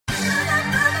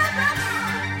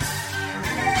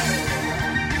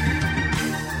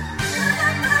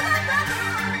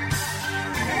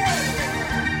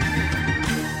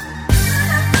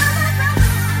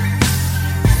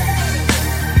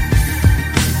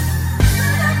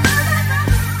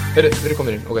Við erum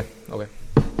komin inn, ok.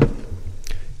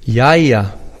 Jæja,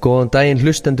 góðan daginn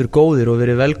hlustendur góðir og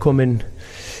verið velkomin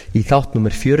í þátt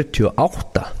nummer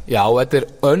 48. Já, þetta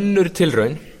önnur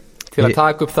tilraun til að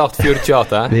taka upp þátt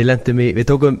 48. Við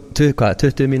tókum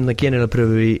 20 mínúna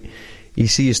generapröfu í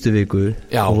síðustu viku.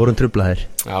 Já. Og vorum truflaðir.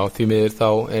 Já, því miður þá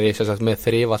ég sem sagt með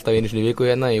þrif alltaf einu sinni í viku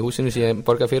hérna í húsinu sem ég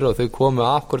borga fyrir og þau komu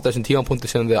akkurat þessum tímapunkti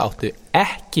sem þau áttu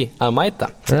ekki að mæta.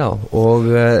 Já,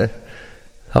 og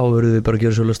þá verðum við bara að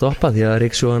gera svolítið stoppa því að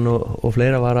Ríksjóðan og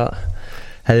fleira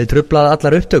hefði truflað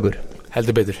allar upptökur.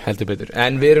 Heldur betur.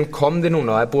 En við erum komði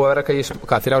núna og það búið að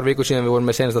vera 3 vikur síðan við vorum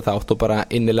með senasta þátt og bara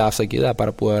innilega afsakið, það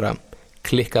bara búið að vera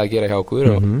klikkað að gera hjá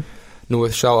okkur og nú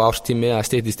er sá ástími að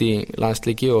styttist í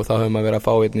landsleiki og þá höfum að vera að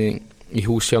fá einnig í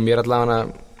hús hjá mér allavega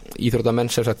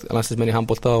íþróttamenn, sem sagt landsliðsmenn í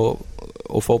handbolta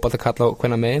og fótbolta kalla á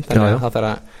hvenna megin, þannig að það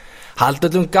þarf að halda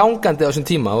öllum gangandi á þessum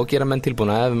tíma og gera menn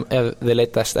tilbúna ef þeir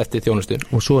leitast eftir þjónustu.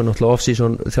 Og svo náttúrulega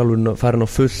off-season þjálfurinn farin á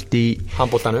fullt í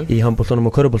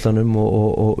handboltanum og körfuboltanum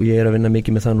og ég að vinna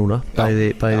mikið með það núna,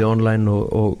 bæði online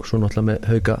og svo náttúrulega með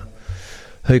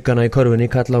haugana í körfunni,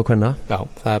 kalla á kvenna. Já,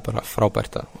 það bara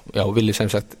frábært að Villi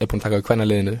sem sagt búin að taka á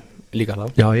kvennaliðinu líka þá.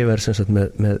 Já, ég verð sem sagt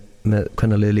með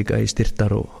kvennaliði líka í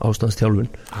styrtar og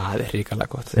ástandsþjálfun. Það ríkalega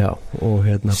gott. Já,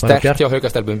 og sterkt hjá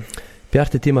haugastelpum.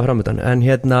 Bjarti tíma framöndan, en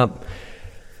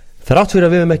þrátt fyrir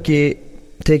að við höfum ekki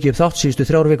tekið upp þátt síðustu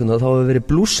 3 vikuna þá hefur verið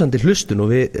blússandi hlustun og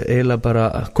við eiginlega bara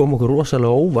komum okkur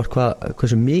rosalega óvart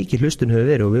hversu mikið hlustun hefur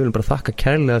verið og við viljum bara þakka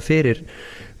kærlega fyrir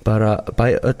bara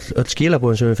öll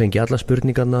skilabóðin sem við fengi, alla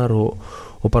spurningarnar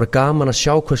og bara gaman að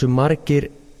sjá hversu margir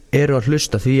eru að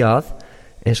hlusta því að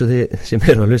eins og þið sem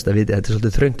eru að hlusta viti, þetta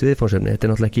svolítið þröngt viðfangsefni, þetta er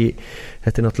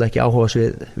náttúrulega ekki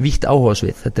áhugasvið, vítt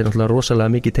áhugasvið, þetta er náttúrulega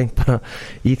rosalega mikið tengt bara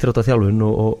íþróttaþjálfun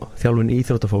og þjálfun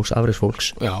íþróttafólks, afreksfólks.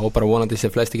 Já, og bara vonandi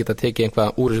sem flesti geta tekið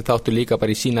einhvað úr þessu þáttu líka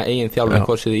bara í sína eigin þjálfun,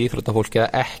 hvort sem þið íþróttafólk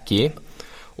eða ekki,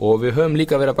 og við höfum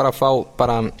líka verið bara að fá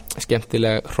bara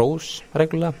skemmtileg hrós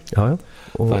reglulega. Já.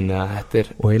 Þannig að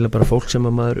þetta og eiginlega bara fólk sem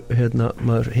að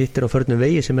maður hittir á förnum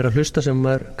vegi sem að hlusta sem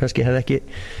maður kannski hefði ekki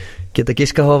geta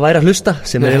giska á að væri að hlusta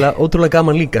sem er eiginlega ótrúlega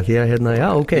gaman líka því að já,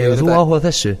 ok, þú áhuga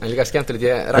þessu. En líka skemmtilegt,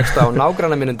 ég rakst á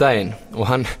nágranna minn daginn og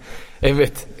hann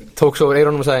einmitt tók svo over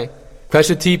eyrunum og sagði,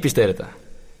 hversu típist er þetta?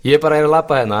 Ég bara að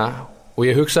labba hérna og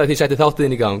ég hugsaði því setti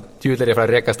þáttiðin í gang, djúvill er ég að fara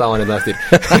að rekast á hann hérna eftir.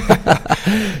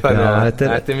 Þannig að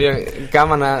þetta er mjög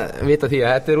gaman að vita því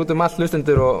að þetta er út allt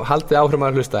hlustendur og haldið áhrifum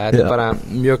að hlusta, þetta er bara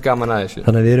mjög gaman að þessu.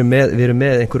 Þannig að við erum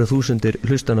með einhverja þúsundir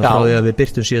hlustana frá því að við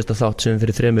birtum síðasta þátt sem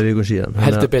fyrir 3 vikum síðan.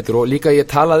 Heldur betur, og líka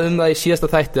ég talaði það í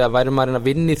síðasta þætti að væri maður að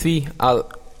vinna í því að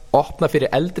opna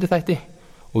fyrir eldri þætti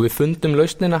og við fundum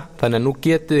lausnina, þannig að nú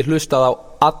getið þið hlustað á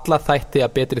alla þætti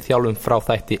að betri þjálfum frá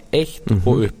þætti 1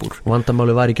 og upp úr.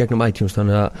 Vandamáli var í gegnum iTunes,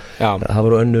 þannig að það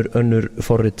voru önnur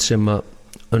forrit sem að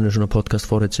önnur svona podcast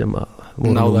forrit sem að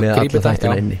voru með alla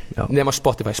þættina inni. Nema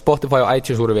Spotify og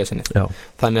iTunes voru vesenið.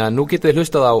 Þannig að nú getið þið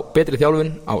hlustað á betri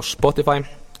þjálfun á Spotify,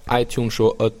 iTunes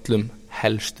og öllum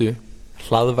helstu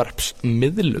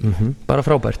hlaðvarpsmiðlum. Bara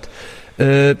frábært.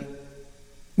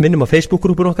 Minnum á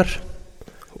Facebook-grúpun okkar.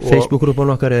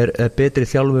 Facebook-grúpun okkar er betri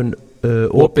þjálfun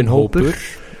opin hópur,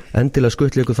 endilega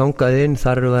skuttli ykkur þangað inn,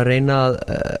 þar eru við að reyna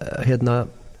að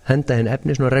henda inn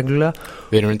efni svona reglulega.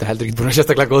 Við erum heldur ekki búin að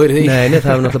sérstaklega góður í því. Nei,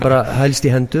 það er náttúrulega bara hælst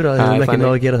í hendur að við höfum ekki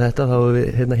náðu að gera þetta, þá hefur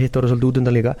við hitt ára svolítið út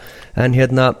undan líka, en já,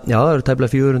 það eru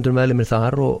tæplega 400 meðlimir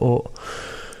þar og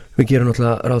við gerum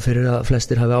náttúrulega ráð fyrir að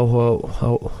flestir hafi áhuga á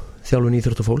þjálfun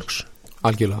íþróttafólks.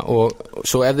 Algjörlega, og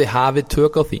svo ef þið hafið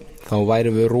tök á því þá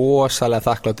værum við rosalega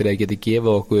þakkláttir að geti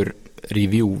gefið okkur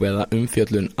review eða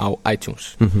umfjöllun á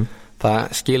iTunes.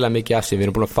 Það skila mikið af sig, við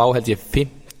erum búin að fá held ég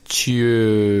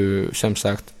 50 sem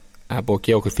sagt, það er búin að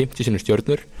gefa okkur 50 sinnum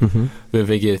stjörnur, við höfum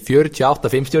fengið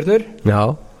 48 5 stjörnur,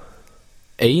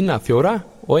 1 4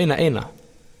 og 1.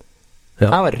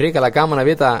 Það var ríkalega gaman að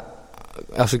vita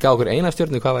að það gaf okkur 1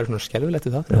 stjörnu, hvað var svona skelfilegt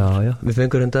við það? Já, við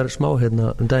fengum hendar smá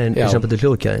daginn í sambandi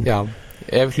hljóðgæðin. Já,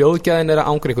 ef hljóðgæðin er að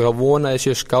ángra ykkur þá vonaði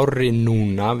séu skárri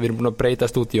núna, við erum búin að breyta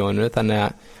stúdíóinu, þannig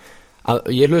að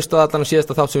ég hlustaði allan á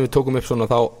síðasta þátt sem við tókum upp svona,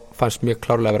 þá fannst mjög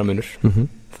klárlega að vera munur.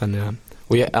 Þannig að,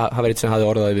 og það var eitt sem hafði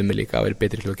orðaði við mig líka að vera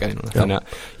betri hljóðgæði núna. Þannig að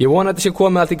ég vona að þetta sé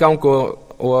komið allt í gang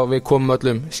og við komum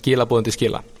öllum skilabóðum til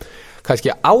skila. Kannski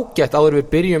ágætt áður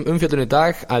við byrjum umfjöllun í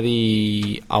dag að í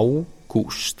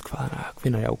ágúst,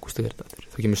 hvenær í ágúst er þetta?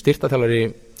 Það kemur styrktarþjálfari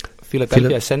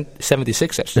Philadelphia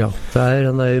 76ers. Já, það er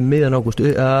þannig miðjan ágúst,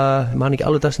 man ekki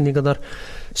alveg dagsendingarnar,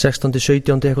 16.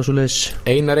 17. eitthvað svoleiðis.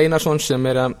 Einar Einarsson sem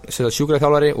er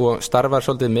sjúkraþjálfari og starfar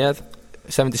svolítið með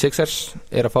 76ers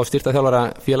er að fá styrktarþjálfara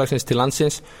félagsins til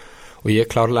landsins og ég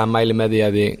klárlega mæli með því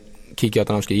að þið kíkja á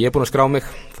þetta námskeið. Ég er búin að skrá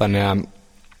mig, þannig að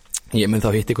Ég mun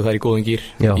þá hitt ykkur þar í góðum gýr.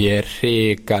 Ég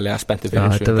hrikalega spenntur fyrir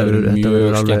þessu. Þetta verður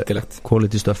mjög skemmtilegt.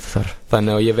 Quality stuff þar.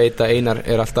 Þannig að ég veit að Einar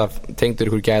alltaf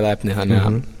tengdur ykkur gæða efni, þannig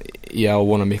að ég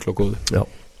vona miklu og góðu. Já.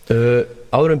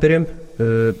 Áður en byrjum,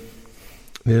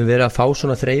 við höfum verið að fá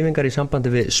svona þreifingar í sambandi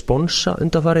við sponsa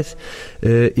undanfarið.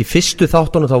 Í fyrstu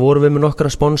þáttunum þá vorum við með nokkra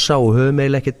sponsa og höfum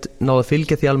eiginlega ekkert náð að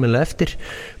fylgja því almennilega eftir.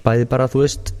 Bæði bara, þú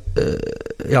veist,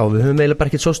 við höfum eiginlega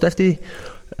bara ekkert sóst eftir því.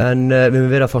 En við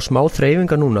höfum verið að fá smá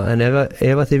þreifingar núna, en ef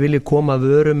að þið viljið koma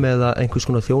vörum eða einhvers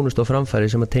konar þjónustu á framfæri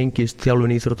sem að tengist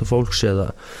þjálfun íþróttafólks eða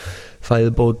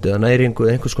fæðubót eða næringu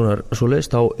eða einhvers konar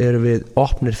svoleiðis, þá erum við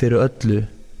opnir fyrir öllu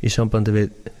í sambandi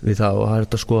við það og það er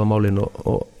að skoða málin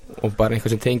og bara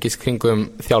einhver sem tengist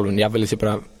kringum þjálfun, ég vil þessi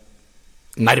bara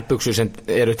nærbuxur sem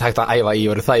eru tækt að æfa í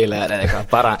og eru þægilegar eða eitthvað,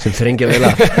 bara sem þrengja vel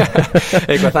að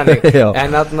eitthvað þannig.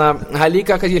 En þarna, það er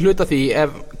líka kannski hluta því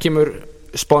ef kemur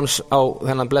spons á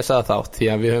þennan blessaða þátt, því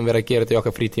að við höfum verið að gera þetta í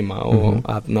okkar frítíma og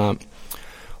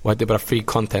þetta er bara free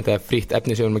content eða frítt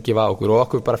efni sem við höfum að gefa okkur og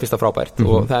okkur bara fyrsta frábært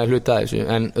og það er hluta af þessu,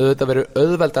 en auðvitað verður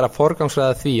auðveldar að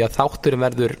forgangsraða því að þátturinn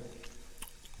verður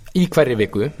í hverri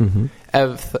viku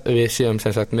ef við séum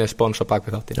sem sagt með spons á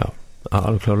bakvið þáttin. Já,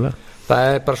 alveg klárlega. Það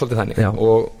er bara svolítið þannig.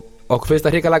 Og okkur finnst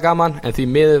það hrikalega gaman, en því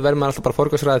miður verður maður alltaf bara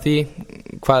forgangsraða því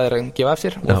hvað er að gefa af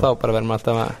sér og þá bara verður maður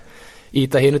alltaf að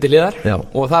íta hinu til liðar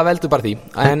og það veldur bara því.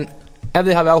 En ef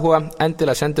þið hafi áhuga,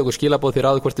 endilega senda okkur skilaboð því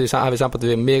ráðu hvort þið hafið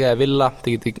sambandi við mig eða Villa,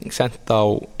 þið getið sendt á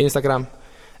Instagram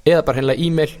eða bara hennilega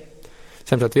e-mail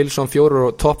sem sagt Wilson4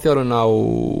 og toppþjálfun á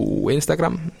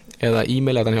Instagram eða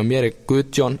e-mail að hjá mér er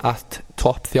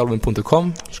gudjon@toppþjálfun.com.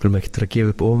 Skulum ekki til að gefa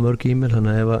upp ofmörg e-mail,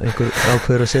 þannig að ef einhver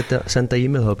ákveður að senda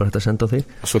e-mail þá er bara hægt að senda á þig.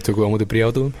 Og svo tökum við á móti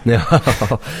bríátugum. Já,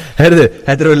 herðu,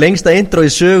 þetta eru lengsta intro í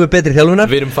sögu betri þjálfunar.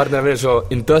 Við erum farin að vera svo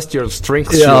industrial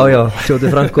strength. Já, Sjóti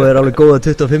Franko er alveg góða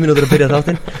 25 mínútur að byrja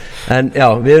þáttinn. En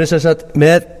já, við erum sem sagt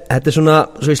með, þetta er svona,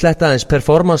 svo ég sletta aðeins,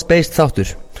 performance based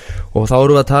þáttur og þá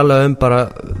erum við að tala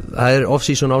bara, það er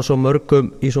off-season í svo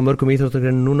mörgum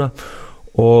íþróttagreinum núna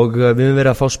og við höfum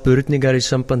verið að fá spurningar í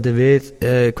sambandi við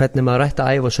hvernig maður ætti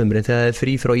að æfa sumrin þegar það er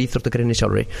frí frá íþróttagreini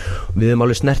sjálfri. Við höfum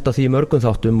alveg snert á því í mörgum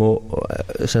þáttum og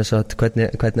sem sagt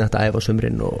hvernig ætti að æfa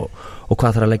sumrin og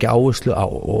hvað þarf að leggja áherslu á,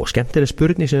 og skemmtileg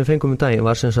spurning sem við fengum daginn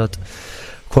var sem sagt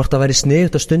hvort það væri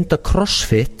sniðugt að stunda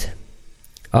crossfit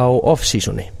á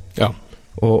off-seasoni. Já.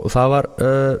 Og það var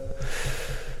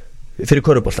fyrir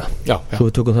körfubolta. Svo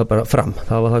við tökum það bara fram,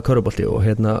 það var það körfubolti og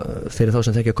fyrir þá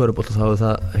sem þekkja körfubolta þá er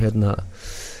það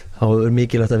þá er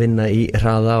mikilvægt að vinna í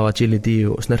hraða og agility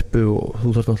og snerpu og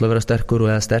þú þarf náttúrulega að vera sterkur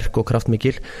eða sterk og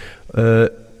kraftmikil,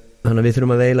 þannig að við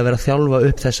þurfum að vera að þjálfa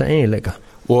upp þessa eiginleika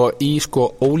og í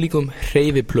ólíkum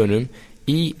hreyfiplönum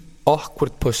í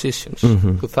awkward positions.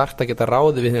 Þú þarft að geta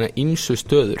ráði við þennan ýmsu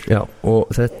stöður. Já, og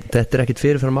þetta er ekkit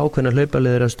fyrirfram ákveðna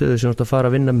hlaupaleðir að stöður sem þú ert að fara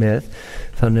að vinna með,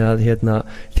 þannig að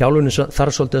þjálfunin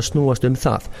þarf svolítið að snúast um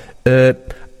það.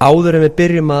 Áður en við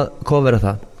byrjum að kofera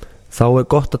það, þá er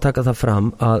gott að taka það fram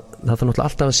að það þarf náttúrulega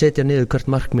alltaf að setja niður hvert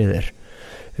markmið er.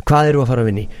 Hvað erum við að fara að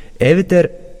vinna í?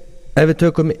 Ef við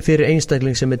tökum fyrir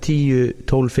einstakling sem er 10,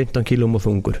 12, 15 kílóum og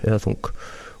þungur eða þung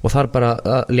og þarf bara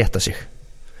að létta sig,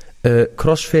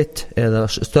 crossfit eða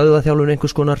stöðvaþjálfun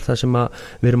einhvers konar, þar sem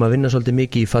við erum að vinna svolítið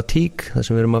mikið í fatigue, þar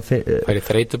sem við erum að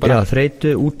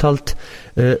þreytu, úthald,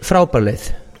 frábær leið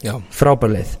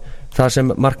þar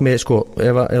sem markmið, ef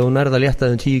þú nærð að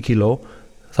létta um 10 kíló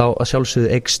þá að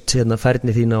sjálfsögðu eykst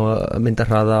færni þín á að mynda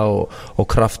hraða og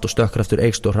kraft og stökkkraftur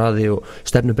eykst og hraði og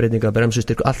stefnubreitinga,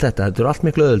 bremsustyrk, allt þetta er allt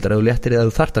miklu auðveldara ef þú léttir eða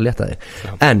þú þarft að létta þig.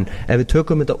 En ef við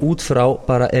tökum þetta út frá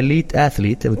bara elite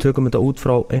athlete, ef við tökum þetta út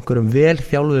frá einhverjum vel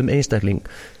þjálfuðum einstakling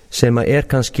sem er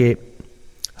kannski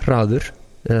hraður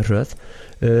eða hröð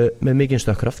með mikinn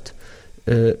stökkkraft,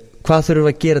 hvað þurfum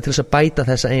við að gera til þess að bæta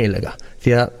þessa eiginleika?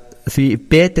 Því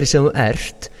betri sem þú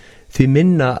ert, því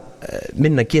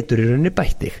minna getur í rauninni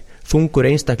bætt þig. Þungur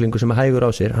einstaklingur sem hægur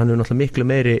á sér, hann er náttúrulega miklu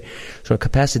meiri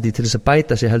capacity til þess að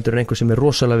bæta sig heldur en einhver sem er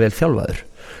rosalega vel þjálfaður.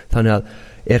 Þannig að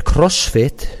er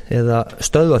crossfit eða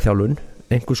stöðvaþjálfun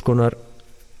einhvers konar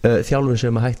þjálfun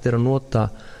sem hægt er að nota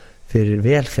fyrir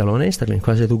vel þjálfaðan einstakling?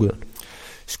 Hvað segir þú, Guðjón?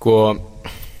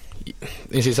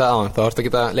 Eins og ég sagði áðan, þá ertu að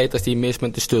geta leitast í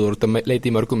mismunandi stöður og leita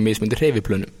í mörgum mismunandi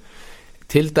hreyfiplönum.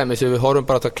 Til dæmis ef við horfum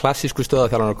bara á klassísku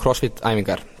stöðaþjálfunar og crossfit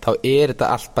æfingar, þá er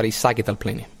þetta allt bara í sagittal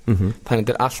plani. Þannig að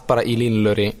þetta er allt bara í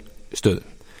línulegri stöðu.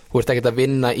 Þú ert ekki að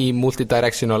vinna í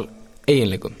multidirectional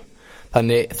eiginleikum.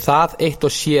 Þannig það eitt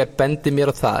og sé bendi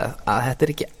mér á það að þetta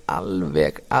er ekki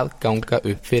alveg að ganga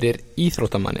upp fyrir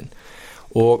íþróttamannin.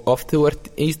 Og oft þú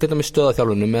ert í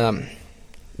stöðaþjálfunum eða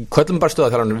köllum bara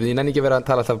stöðaþjálfunum, ég nenni ekki vera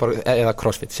að tala það bara eða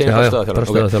crossfit, segjum bara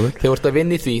stöðaþjálfunum. Þegar þú ert að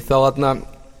vinna í því þá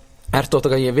ertu oft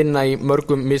að ég vinna í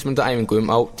mörgum mismunandi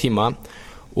æfingum á tíma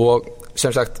og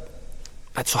sem sagt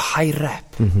þetta svo high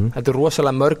rep þetta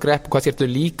rosalega mörg rep, hvað sértu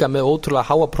líka með ótrúlega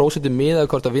háa prósentu miðað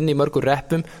hvort að vinna í mörgum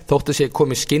repum þóttu sé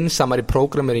komið skynsamari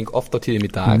programmering oft á tíðum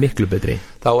í dag miklu betri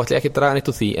þá ætla ég ekki að draga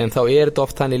neitt úr því en þá þetta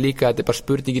oft þannig líka að þetta bara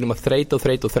spurningin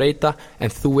að þreyta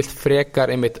en þú vilt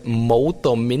frekar einmitt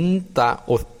móta og mynda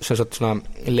og sem sagt svona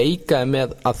leika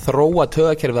með að þróa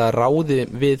taugakerfið að ráði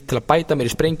við til að bæta mér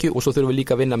í sprengju og svo þurfum við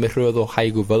líka að vinna með hröð og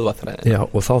hægu vöðvaþræði. Já,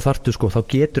 og þá þarftu þá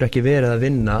getur ekki verið að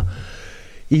vinna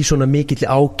í svona mikilli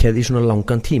ákefð í svona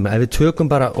langan tíma ef við tökum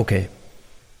bara,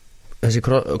 þessi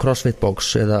crossfit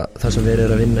box eða það sem við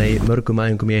að vinna í mörgum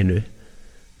æfingum í einu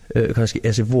kannski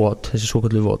þessi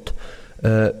svokölluðu vot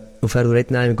þú ferður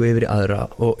einni æfingu yfir í aðra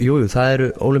og það eru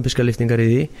ólympískar lyftingar í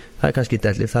því það kannski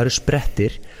deadlift, það eru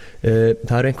sprettir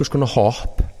það eru einhvers konar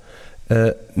hopp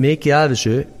mikið af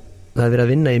þessu það verið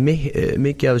að vinna í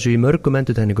mikið af þessu í mörgum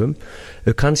endurtekningum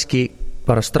kannski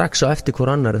bara strax á eftir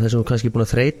hvor annar þess að þú kannski búin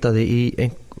að þreyta því í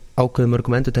ákveðum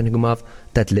mörgum endurtekningum af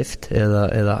deadlift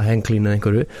eða hangklín eða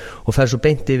einhverju og fer svo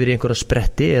beint yfir í einhverja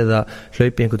spretti eða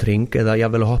hlaupi í einhvern ring eða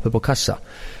jafnvel að hoppa upp á kassa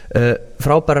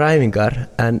frábærar æfingar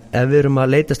en ef við erum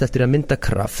að leitast eftir að mynda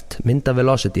kraft mynda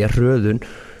velocity,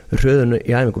 hröðun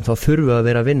í æfingum þá þurfum við að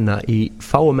vera að vinna í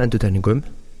fáum endurtekningum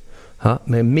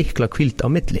með mikla hvíld á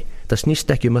milli það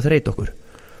snýst ekki að þreyta okkur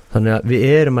þannig að við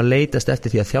erum að leitast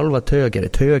eftir því að þjálfa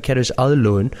taugakerfis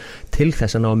aðlögun til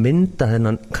þess að ná að mynda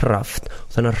þennan kraft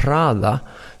og þennan hraða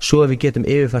svo að við getum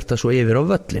yfirfært það svo yfir á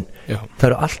völlin það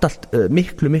eru alltaf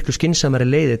miklu skynsamari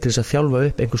leiðir til þess að þjálfa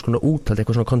upp einhvers konar úthald,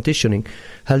 eitthvað svona conditioning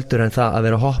heldur en það að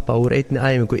vera að hoppa úr einni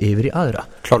æfingu yfir í aðra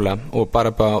klárlega og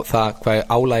bara það hvað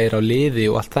álægir á liði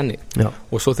og allt þannig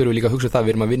og svo þurfum við líka að hugsa það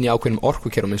við erum að vinna í ákveðnum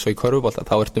orkukerfum eins og í körfubolta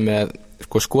þá ertu með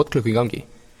skotklukku í gangi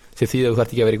því að þú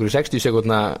þarft ekki að vera ykkur 60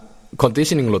 sekúndna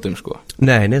conditioning lótum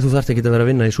Nei, þú þarft ekki að vera að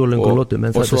vinna í svo löngu lótum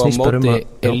og svo á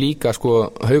móti líka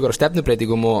haugar á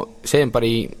stefnubreitingum og segjum bara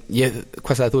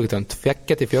hvað sagði þú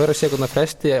ekki 2-4 sekúndna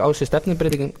fresti á sér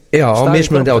stefnubreitingum Já, á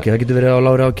mismunandi ákveð, það getur verið á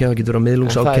lágri ákveð það getur verið á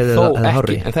miðlungsákveð eða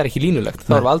hárri en það er ekki línulegt,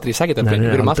 það erum aldrei í sagittarbein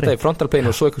við erum alltaf í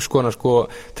frontalbein og svo einhvers konar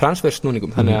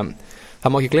transfersnúningum, þannig að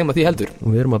það má ekki gleyma því heldur og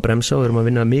við erum að bremsa og við erum að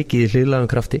vinna mikið í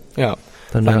hliðlægum krafti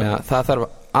þannig að það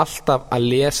þarf alltaf að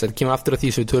lesa, það kemur aftur að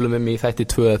því sem við tölum í þætti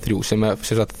 2-3 sem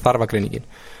þarfagreiningin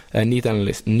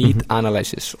need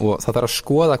analysis og það þarf að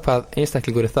skoða hvað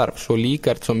einstaklingur er þarf svo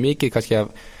líka svo mikið kannski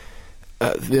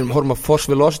við horfum að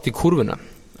force velocity kurvuna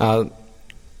að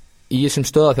í þessum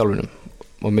stöðaþjálfunum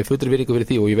og með fullri virðingu fyrir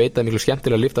því og ég veit að miklu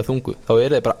skemmtilega að lyfta þungu þá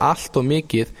það bara allt og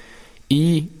mikið í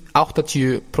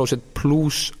 80%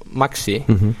 pluss maxi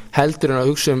heldur en að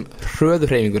hugsa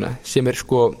hröðurhreyfinguna sem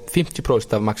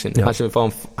 50% af maxin þannig sem við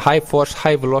fáum high force,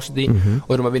 high velocity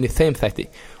og erum að vinna í þeim þætti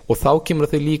og þá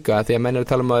kemur þau líka þegar menn eru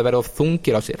að tala um að vera of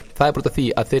þungir á sér það bara því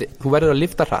að þú verður að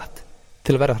lyfta hratt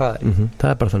til að vera hraðari það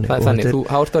er bara þannig þú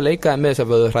ert að leika með þessa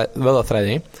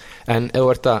vöðvaþræði en ef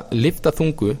þú ert að lyfta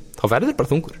þungu þá verður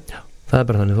bara þungur það er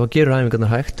bara þannig, þá gerur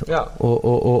æfingarnar hægt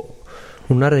og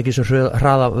hún nærði ekki sem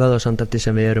hraða vöðvasamdrætti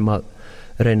sem við erum að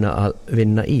reyna að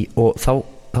vinna í og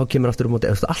þá kemur aftur móti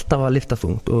alltaf að lyfta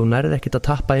þungt og hún nærði ekkit að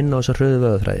tappa inn á þessa hröðu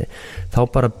vöðvaþræði þá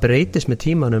bara breytist með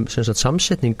tímanum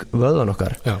samsetning vöðvan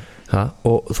okkar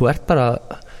og þú ert bara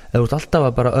ef þú ert alltaf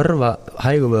að bara örfa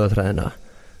hægu vöðvaþræðina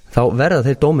þá verða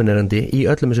þeir dominerandi í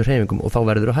öllum þessu hreyfingum og þá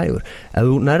verður þú hægur ef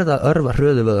þú nærði að örfa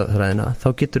hröðu vöðvaþræðina þá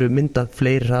getur þú myndað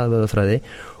fleiri hraða vöðvaþræði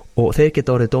og þeir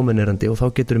geta orðið dominerandi og þá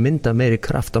getur við mynda meiri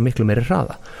kraft á miklu meiri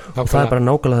hraða og það er bara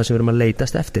nákvæmlega það sem við erum að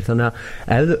leitast eftir þannig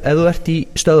að ef þú ert í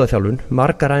stöðvaþjálfun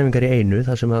margar æfingar í einu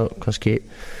þar sem að kannski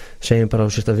segjum bara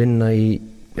að vinna í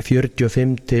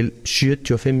 45 til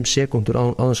 75 sekúndur á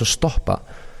þess að stoppa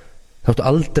þá ertu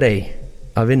aldrei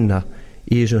að vinna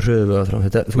í þessum hröðu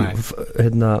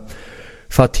vöðvaþræðum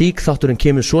fatík þátturinn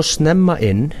kemur svo snemma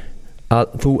inn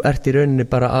að þú ert í rauninni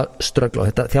bara að ströggla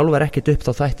þetta þjálfar ekkert upp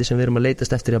þá þætti sem við erum að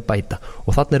leitast eftir að bæta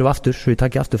og þannig erum við aftur, svo ég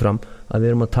taki aftur fram að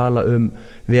við erum að tala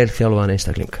vel þjálfaðan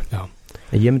einstakling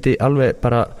ég myndi alveg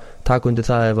bara taka undir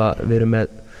það ef að við erum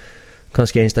með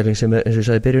kannski einstakling sem eins og ég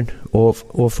sagði í byrjun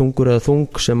og þungur eða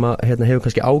þung sem að, hefur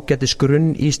kannski ágætis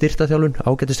grunn í styrktaþjálfun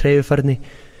ágætis hreyfifærni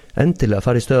endilega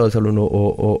fara í stöðaþjálfun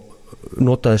og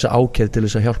nota þessa ákefð til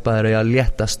þess að hjálpa þér að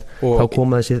léttast þá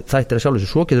koma þessi þættir að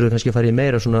sjálfsög svo getur við kannski að fara í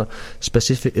meira svona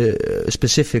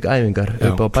specific æfingar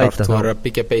upp á bæta þá er að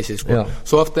byggja basic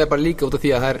svo ofta er bara líka út af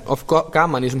því að það er oft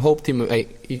gaman í þessum hóptímum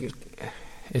í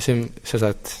þessum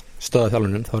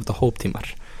stöðaþjálfunum þá er þetta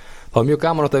hóptímar þá er mjög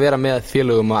gaman átt að vera með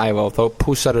félögum að æfa og þá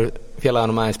púsar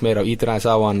félaganum aðeins meira og ítir aðeins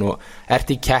á hann og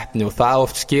ert í keppni og það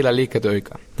oft skila líka til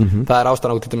auka. Það er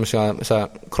ástæðan okkur til dæmis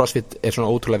að CrossFit er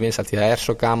svona ótrúlega vinsælt því það er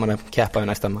svo gaman að keppa við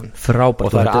næsta mann. Frábært.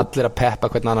 Og það er allir að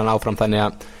peppa hvern annan áfram, þannig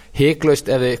að hiklaust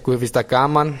ef ykkur finnst það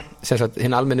gaman, sem sagt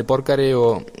hinn almenni borgari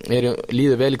og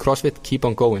líður vel í CrossFit, keep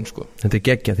on going sko. Þetta er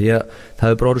geggjað því að það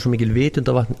hefur bara orðið svo mikil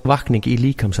vitundavakning í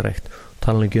líkamsrækt,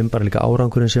 tala ekki bara líka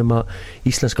árangurinn sem að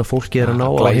íslenska fólki er að ná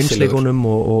á heimsleikunum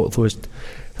og þú veist,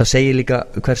 það segir líka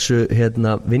hversu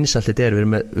vinsælt þetta er. Við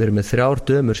erum með 3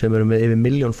 dömur sem eru með yfir 1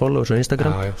 million followers á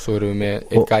Instagram. Já, svo erum við með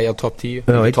einn gæi á top 10,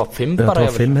 top 5 bara.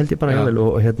 Top 5 held ég bara jável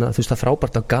og þú veist það er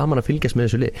frábært og gaman að fylgjast með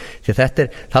þessu lið. Því að þarna er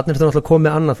þetta náttúrulega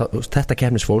komið annað, þetta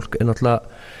keppnisfólk er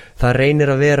náttúrulega, það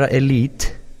reynir að vera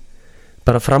elite,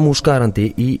 bara framúrskarandi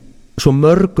í svo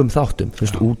mörgum þáttum, þú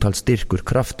veist, úthald, styrkur,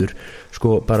 kraftur,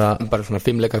 sko bara svona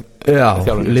 5 leika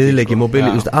þjálfun, liðleiki,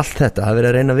 mobili, allt þetta, það verður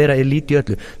að reyna að vera elite í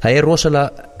öllu. Það er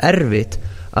rosalega erfitt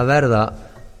að verða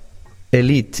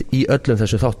elite í öllum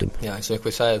þessu þáttum. Já, eins og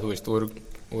eitthvað sagði, þú veist,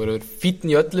 þú verður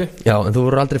fínn í öllu. Já, en þú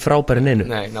verður aldrei frábæri neinu.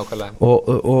 Nei, nákvæmlega.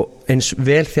 Og eins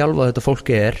vel þjálfað þetta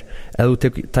fólki er, ef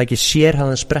þú tækir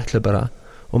sérhæðan spretthlaupara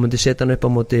og myndir setja hann upp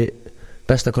á móti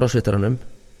besta crossfitaranum,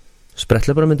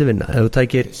 spretthlaupara myndi vinna. Ef þú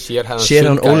tækir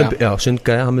sérhæðan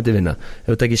sundgæja, hann myndi vinna.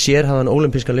 Ef þú tækir sérhæðan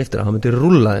ólympíska liftara, hann myndi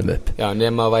rúlla þeim upp. Já,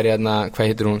 nema að væri hvað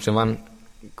heitir hún sem vann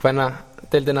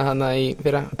deildina hana í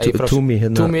fyrra? Tumi,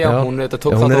 já, hún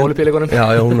tók þátt á ólympíuleikunum.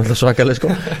 Já, hún er alltaf svakaleg sko.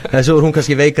 En svo er hún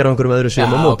kannski veikar á einhverjum öðru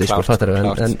sviðum á móti, sko, fattar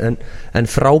þau. En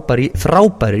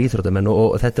frábæri íþróttamenn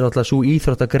og þetta er náttúrulega svo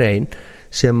íþróttagrein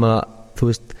sem að,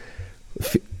 þú veist,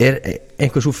 er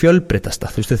einhver svo fjölbreytasta,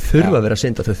 þú veist, þau þurfa að vera að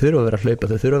synda, þau þurfa að vera að hlaupa,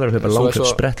 þau þurfa að vera að hlaupa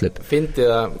langhlaup, spretthlaup.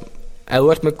 Fyndið að ef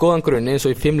þú ert með góðan grunn eins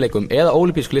og í 5 leikum eða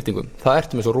ólympísku lyftingum, það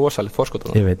ertu með svo rosalegt forskot á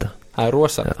það. Ég veit það er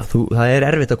rosalegt. Það er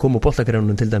erfitt að koma úr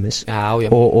boltagreinunum til dæmis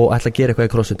og ætla að gera eitthvað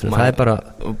í crossfitinu. Það er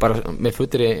bara með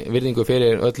fullri virðingu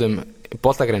fyrir öllum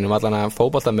boltagreinum, allan að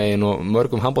fótboltamegin og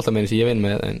mörgum handboltamegin sem ég vinn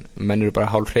með, en menn eru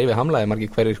bara hálf hreyfi hamlaði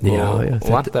margir hverjir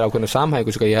og vantar ákveðna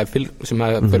samhæfingu sem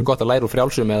hefur gott að læra úr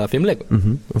frjálsum eða 5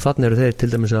 leikum. Og þannig eru þeir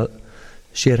til dæmis að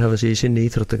sérhafa sig í sinni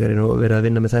íþróttakarinn og vera að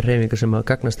vinna með þær hreyfingar sem að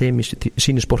gagnast heim í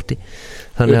sínu sporti.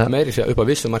 Meiri sér upp á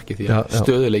vissu marki því að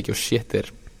stöðuleiki og shit er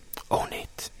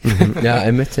ónýtt. Já,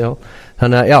 einmitt, já.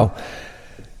 Þannig að,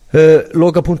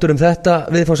 lokapunktur þetta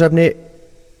viðfangsefni,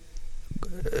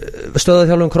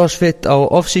 stöðuþjálfun CrossFit á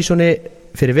off-seasoni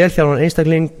fyrir velþjálfan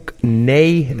einstakling,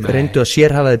 nei, reyndu að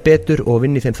sérhafa þið betur og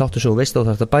vinni þeim þáttu sem þú veist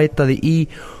og þarf að bæta þið í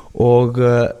og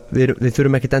við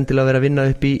þurfum ekkit endilega að vera að vinna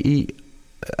upp í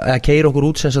að keyra okkur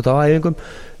út sem sagt á æfingum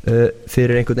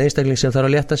fyrir einhvern einstakling sem þarf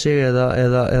að létta sig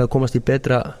eða komast í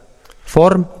betra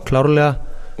form, klárlega.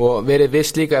 Og verið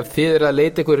viss líka ef þið eru að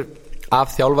leita ykkur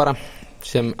af þjálfara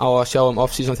sem á að sjá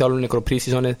off-season þjálfun ykkur á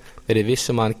pre-seasonið, verið viss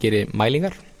að hann gerir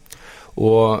mælingar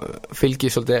og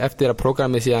fylgir svolítið eftir að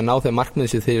prógramið sé að ná þeim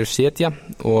markmiðum sem þeir eru setja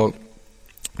og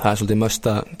það er svolítið must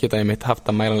að geta einmitt haft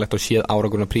að mælanlegt og séð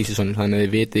árangurinn á pre-seasonin, þannig að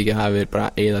þið vitið ekki að hafa verið bara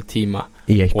eða tíma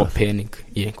og pening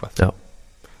í einhvað. Já.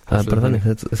 Það er bara þannig,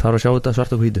 það þarf að sjá þetta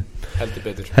svart og hvítu. Heldur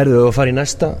betur. Herðu, og fara í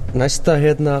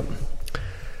næsta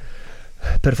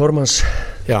performance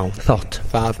þátt.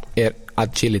 Það er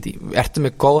agility. Ertu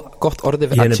með gott orð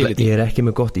yfir agility? Ég er ekki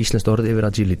með gott íslenskt orð yfir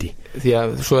agility. Því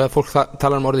að svo að fólk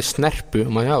talar orðið snerpu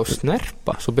og maður,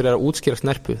 snerpa, svo byrjar að útskýra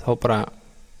snerpu, þá bara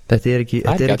þetta er ekki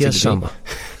það sama.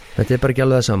 Þetta er bara ekki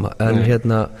alveg það sama. En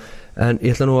en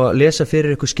ég ætla nú að lesa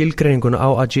fyrir ykkur skilgreininguna á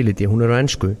agility, hún er á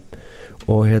ensku.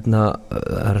 Og er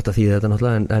þetta þýðið þetta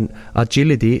náttúrulega en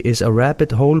agility is a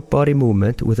rapid whole body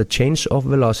movement with a change of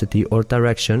velocity or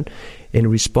direction in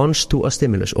response to a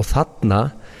stimulus og þarna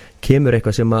kemur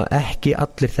eitthvað sem að ekki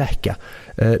allir þekkja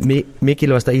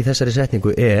mikilvægast í þessari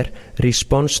setningu er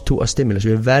response to a stimulus.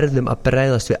 Við verðum að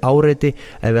bregðast við áreiti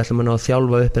ef við ætlum að ná að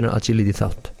þjálfa upp en agility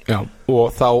þátt. Já,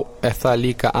 og þá er það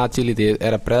líka agility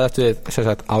er að bregðast við sem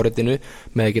sagt áreitinu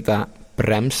með að geta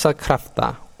bremsa krafta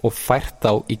og fært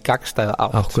á í gagnstæða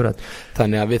átt. Akkurat.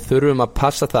 Þannig að við þurfum að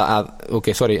passa það að,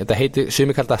 þetta heitir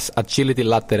sumir kallað agility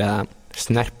ladder eða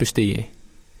snerpustigi.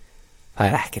 Það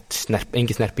er ekkert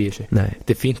engin snerp í þessu. Nei.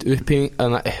 Þetta er fínt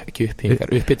ekki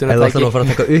upphýfingar, upphitunartæki. Ef þú ætlar að fara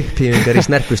að taka upphýfingar í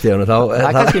snerpustíðunum þá það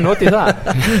er kannski notið það.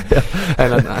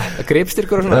 En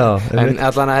gripstyrkur og svona. En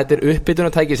allan að þetta er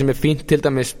upphitunartæki sem er fínt til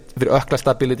dæmis fyrir ökla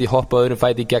stability, hoppa á öðrum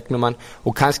fæti í gegnum hann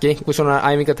og kannski einhver svona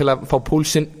æfingar til að fá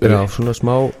púlsinn. Já, svona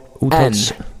smá útals.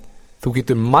 En þú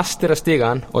getur mastera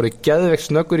stigan og verið geðveikt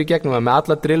snöggur í gegnum það með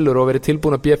alla drillur og verið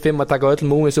tilbúin að B5 að taka öll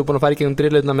múin sem þú búin að fara í gegnum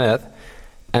drillurna með,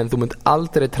 en þú munt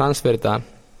aldrei transferita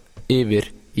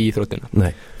yfir í íþróttina. Nei.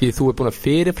 Því þú er búin að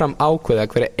fyrirfram ákveða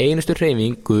hverja einustu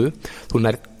hreyfingu, þú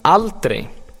nær aldrei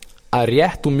að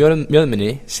rétt úr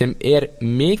mjöðminni sem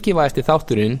mikilvægasti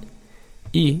þátturinn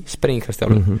í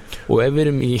sprengikraftstjálfun og ef við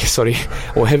erum í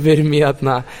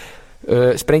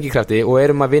sprengikrafti og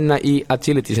erum að vinna í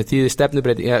agility sem þýðir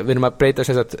stefnubreyti, við erum að breyta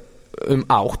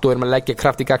átt og erum að leggja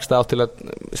kraft í gagnstæða átt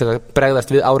til að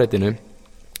bregðast við áreitinu,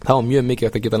 þá mjög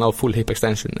mikilvægt að geta náð full hip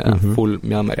extension eða full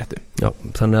mjöðmæréttu. Já,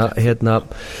 þannig að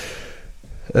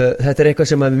þetta eitthvað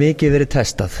sem að mikið verið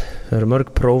testað. Það eru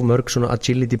mörg svona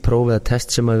agility próf eða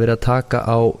test sem að verið að taka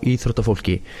á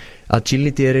íþróttafólki.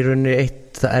 Agility í rauninni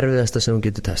eitt það erfiðasta sem hún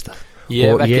getur testað. Ég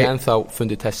hef ekki ennþá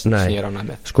fundið test sem ég ánægð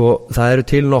með. Sko, það eru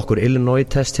til nokkur Illinois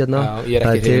test hérna. Já, ég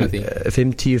ekki það til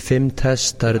 5-10-5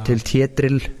 test, það eru til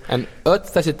T-drill. En öll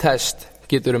þessi test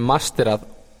getur masterað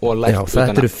og lært út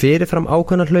hana. Þetta eru fyrirfram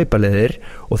ákveðnar hlaupaleiðir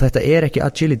og þetta ekki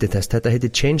agility test, þetta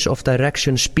heitir change of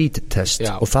direction speed test.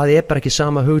 Já. Og það bara ekki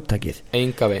sama hugtakið.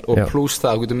 Enga veginn, og pluss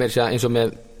það, þú getur meira segja eins og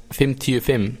með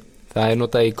 5-10-5, það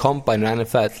notað í combine og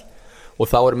NFL og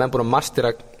þá eru menn búin að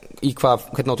mastera í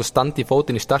hvernig áttu að standa í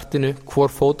fótinn í startinu, hvor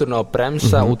fóturinn á að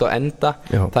bremsa út á enda.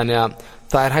 Já. Þannig að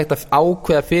það hægt að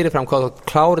ákveða fyrirfram hvað þú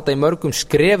klárir þetta í mörgum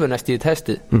skrefum næst í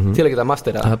testið til að geta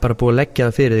mastera það. Það bara búið að leggja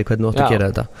það fyrir því hvernig þú átt að gera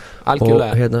þetta.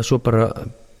 Algjörlega. Og svo bara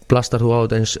blastar þú á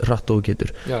þetta eins hratt og þú getur.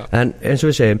 Já. En eins og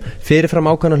við segjum, fyrirfram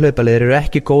ákveðna hlaupaleiðir eru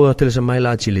ekki góða til þess að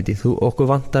mæla agility. Okkur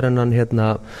vantar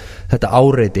þetta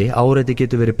áreiti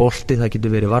getur verið bolti, það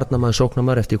getur verið varnarmaður,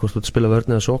 sóknarmaður eftir hvort þú spila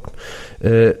vörn eða sókn.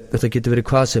 Þetta getur verið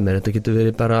hvað sem þetta getur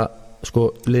verið bara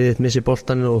liðið missi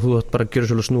boltaninn og þú átt bara að gjöra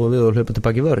svolítið snúa við og hlaupa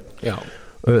tilbaki í vörn. Já.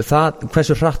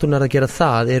 Hversu hratt hún að gera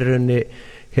það rauninni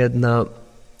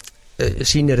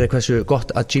sýnir hversu gott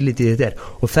agility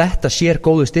þetta og þetta sér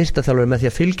góðu styrktaþjálfari með því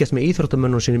að fylgjast með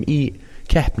íþróttamönnum sínum í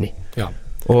keppni. Já.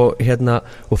 Og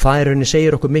það rauninni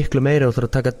segir okkur miklu meira og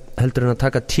heldur en að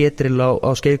taka T-drill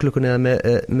á skeiðklukkunni eða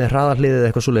með hraðarhlið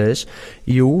eða eitthvað svoleiðis.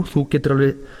 Jú, þú getur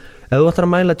alveg ef þú ætlar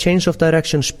að mæla change of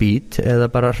direction speed eða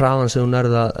bara hraðan sem þú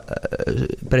nærða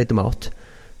breytum átt,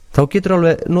 þá getur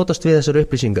alveg notast við þessar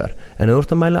upplýsingar. En ef þú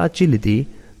ætlar að mæla agility,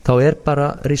 þá bara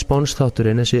response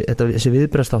þátturinn, þessi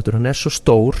viðbragðsþáttur, hann svo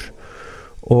stór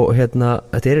og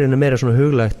þetta einu meira svona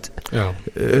huglægt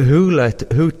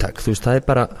hugtak. Þú veist, það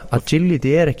bara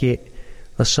agility ekki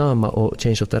það sama og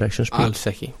change of direction speed. Alls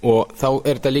ekki. Og þá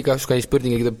þetta líka í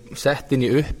spurningi að geta sett inn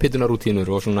í upphitunar-rútínur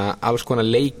og svona alls konar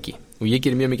leiki. Og ég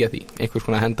gerir mjög mikið af því, einhvers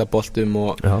konar henda boltum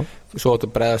og svo áttu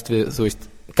að bregðast við, þú veist,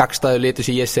 gagnstæðu litur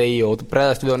sem ég segi og áttu að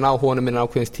bregðast við að ná honum innan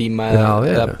ákveðins tíma eða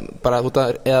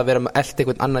vera með eld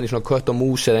eitthvað annan í svona kött og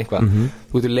mús eða eitthvað.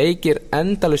 Þú getur leikir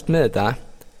endalaust með þetta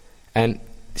en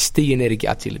stigin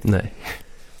ekki agility. Nei.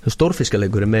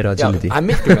 Stórfiskaleikur meira agility. Já, það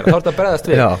miklu meira, þá ertu að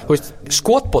bregðast við. Þú veist,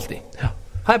 skotbolti. Já.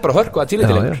 Það bara hörku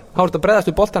agility leikur. Þá ertu að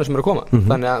bregðast við boltana sem eru að koma.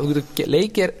 Þannig að þú getur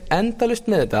leikir endalaust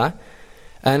með þetta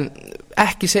en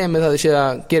ekki segja mig það að þið sé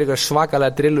að gera eitthvað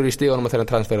svakalega drillur í stígunum að þeirra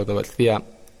transfera út á völd því að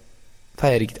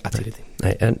það ekki agility.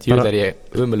 Því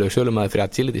ég umöluðu sölumæði fyrir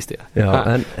agility stíga. Já,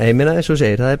 en ég meina eins og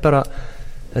segir,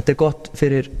 þetta gott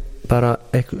fyrir bara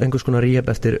einhvers konar rehab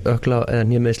eftir ökla eða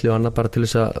nýjameðsli og annað bara til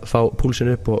þess að fá púlsinn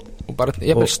upp og bara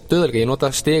stöðuleika. Ég nota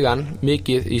stigan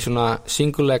mikið í svona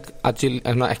single leg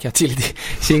ekki agility,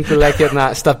 single leg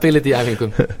stability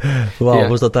æfingum. Vá,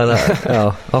 fórst að tala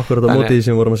akkurat á móti því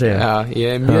sem vorum að segja. Já,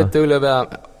 ég mjög duglega við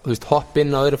að hopp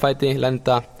inn á öðru fæti,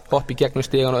 lenda, hopp í gegnum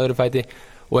stigan á öðru fæti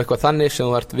og eitthvað þannig sem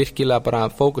þú ert virkilega bara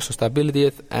fókus á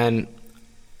stabilityið en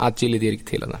agility ekki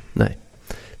til að það. Nei,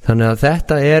 þannig að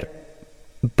þetta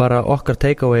bara okkar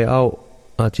takeaway á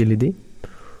agility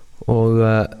og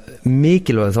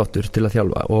mikilvæg þáttur til að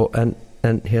þjálfa en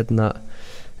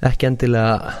ekki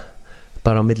endilega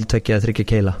bara á milli 2 eða 3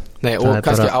 keila. Nei, og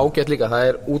kannski ágætt líka,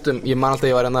 það ég man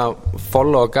alltaf ég var að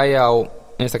follow og gæja á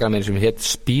Instagram sem hétt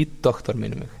Speed Doctor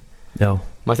minnum mig. Já.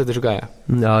 Mæstu þetta svo gæja?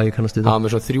 Já, ég kannast þetta. Það var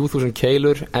með svona 3000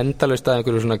 keilur, endalaust að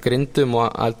einhverju svona grindum og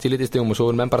agility stigum og svo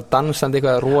voru menn bara dansandi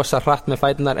eitthvað rosa hratt með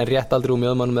fætunar en rétt aldrei úr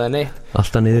mjöðmannum eða neitt.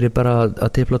 Alltaf niður bara að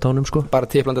tipla tánum sko? Bara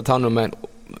tiplandi tánum en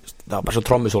það var bara svo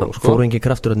trommusólu sko. Fór engi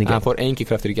kraftur þarna í gegn? Það fór engi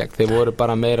kraftur í gegn. Þeir voru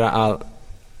bara meira að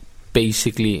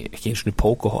basically, ekki eins og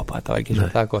pókuhoppa, þetta var ekki eins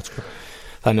og það gott sko.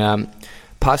 Þannig að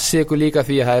passið ykkur líka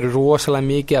því að það eru rosalega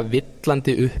mikið af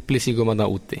villandi upplýsingum þarna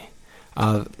úti.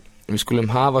 Að við skulum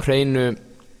hafa hreinu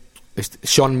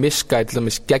Sean Miskay til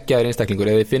dæmis geggjaður einstaklingur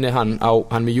ef þið finnið hann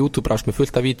með YouTube-rás með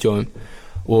fullt af vídeóum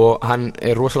og hann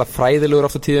rosalega fræðilegur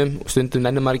oft á tíðum og stundum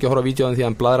nennir maður ekki að horfa á vídeóum því að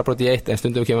hann bladrar bara í eitt en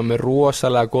stundum kemur með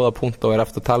rosalega góða punkt og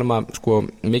aftur að tala um að sko,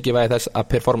 mikið vægi þess að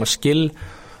performa skill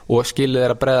og skillið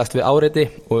að bregðast við áreiti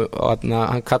og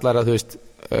hann kallar það þú veist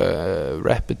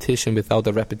repetition without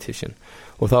a repetition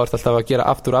og þá ert alltaf að gera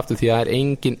aftur og aftur því að það er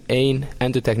engin ein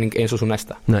endurtekning eins og svo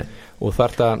næsta. Nei. Og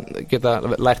þarft að geta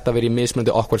lært að vera í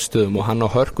mismunandi okkar stöðum og hann á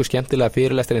hörku skemmtilega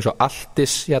fyrirlestir eins og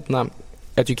Altis hérna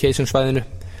education svæðinu,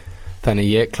 þannig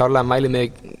ég klárlega mæli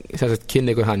mig sem sagt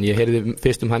kynni ykkur hann. Ég heyrði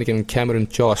fyrst hann í gegnum Cameron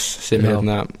Joss sem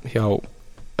hérna hjá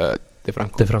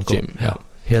DeFranco Gym. Já.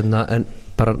 Hérna, en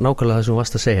bara nákvæmlega það sem þú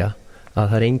varst að segja, að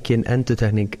það er engin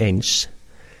endurtekning eins,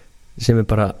 sem er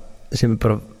bara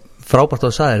frábært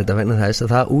að sagði þetta vegna þess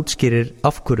að það útskýrir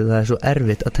af hverju það er svo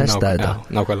erfitt að testa þetta.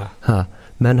 Já, nákvæmlega.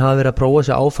 Menn hafa verið að prófa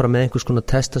sig áfram með einhvers konar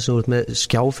testa sem út með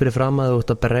skjá fyrir fram að þú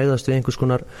ert að bregðast við einhvers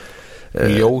konar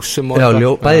ljósum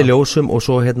bæði ljósum og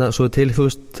svo, svo til þú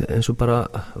veist eins og bara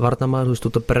varnarmaður, þú veist,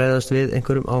 út að bregðast við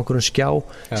einhverjum skjá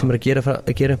sem er að gera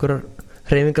einhverjar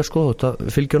hreyfingar sko, út að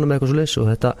fylgjónum með eitthvað svo leys og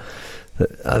þetta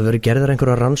að verið gerðar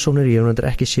einhverjar rannsóknir, ég hef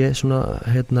ekki séð svona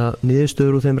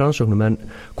niðurstöður úr þeim rannsóknum en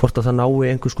hvort að það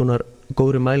nái einhvers konar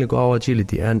góðri mælingu á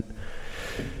agility en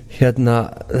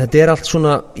þetta er allt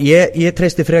svona ég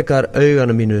treysti frekar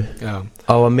auganu mínu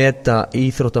á að meta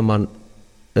íþróttamann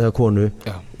eða konu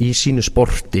í sínu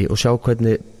sporti og sjá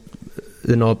hvernig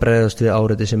þau ná að bregðast við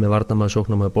áreiti sem er varnarmaður,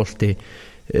 sóknarmaður, bolti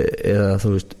eða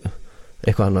þú veist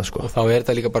eitthvað annað sko. Og þá er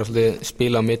þetta líka bara svolítið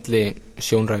spila á milli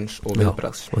sjónræns og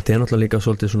viðbragðs. Og þetta er náttúrulega líka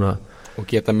svolítið svona og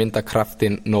geta mynda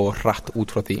kraftin nóg hratt út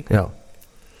frá því. Já.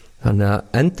 Þannig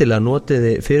að endilega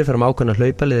notiði fyrirfram ákveðna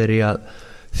hlaupaliðir í að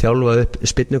þjálfa upp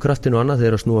spyrnukraftin og annað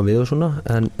þegar að snúa við og svona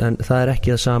en það er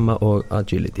ekki það sama og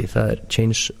agility, það er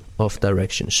change of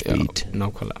direction, speed. Já,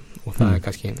 nákvæmlega. Og það er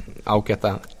kannski ágætt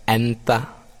að enda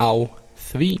á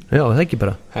því. Já, það ekki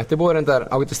bara. Þetta er búið reyndar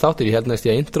ágættist þáttur, ég held næst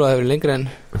ég að introða hefur lengri en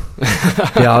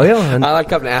Já,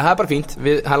 aðalkafni, en það er bara fínt.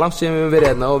 Það er langt sem við höfum verið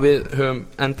hérna og við höfum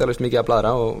endalaust mikið að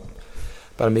bladra og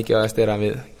bara mikið að stera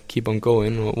við keep on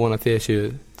going og vona þið séu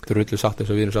drullu sáttir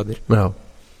svo við erum sáttir. Já,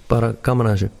 bara gaman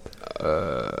að þessu.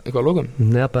 Eitthvað að lókum?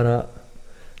 Nei, bara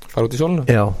fara út í sóluna?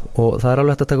 Já, og það er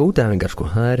alveg hægt að taka útæfingar sko.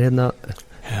 Það er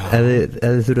ef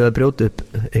þið þurfið að brjóta upp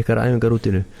ykkar æfingar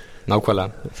útinu.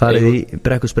 Nákvæmlega. Farið í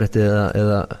brekkuspretti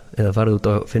eða farið út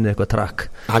og finnið eitthvað trakk.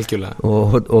 Algjörlega.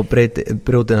 Og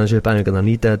brjótið hans upp æfingarna,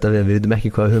 nýta þetta við veitum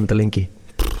ekki hvað við höfum þetta lengi.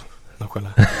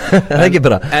 Nákvæmlega. Það er ekki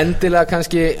bara. Endilega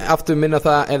kannski aftur minna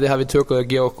það ef þið hafið tökuð að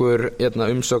gefa okkur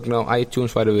umsókn á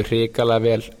iTunes væru við hrikalega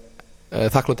vel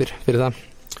þakkláttir fyrir það.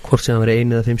 Hvort sem það verið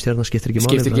 1 eða 5 stjörna skiptir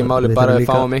ekki máli, bara við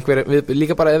fáum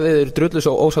líka bara ef við erum drullu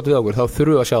svo ósátt við okkur þá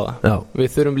þurfum við að sjá það. Já. Við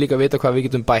þurfum líka að vita hvað við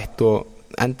getum bætt og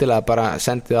endilega bara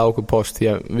sendið á okkur post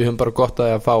því að við höfum bara gott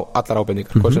að fá allar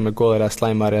ábendingar, hvort sem er góðar eða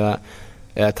slæmar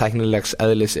eða tæknilegs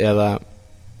eðlis eða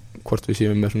hvort við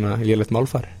séum með svona lélegt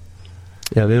málfar.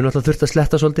 Já, við höfum alltaf þurft að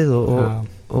sletta svolítið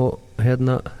og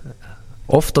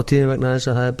oft á tíðin vegna þess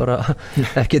að það er bara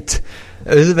ekkit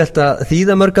auðvelt að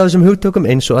þýða mörg af þessum hugtökum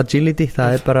eins og agility,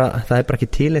 það er bara ekki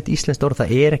tilnætt íslenskt orð,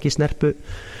 það er ekki snerpu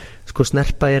sko,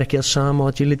 snerpa er ekki það sama á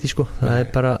agility sko, það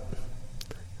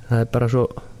er bara svo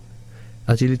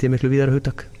agility er miklu víðara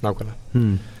hugtak.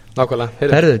 Nákvæmlega.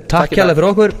 Herðu, takk kærlega fyrir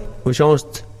okkur og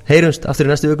við heyrumst aftur í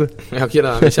næstu viku. Já,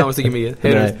 gera það, við sjáumst ekki mikið.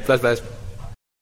 Heyrumst, bless.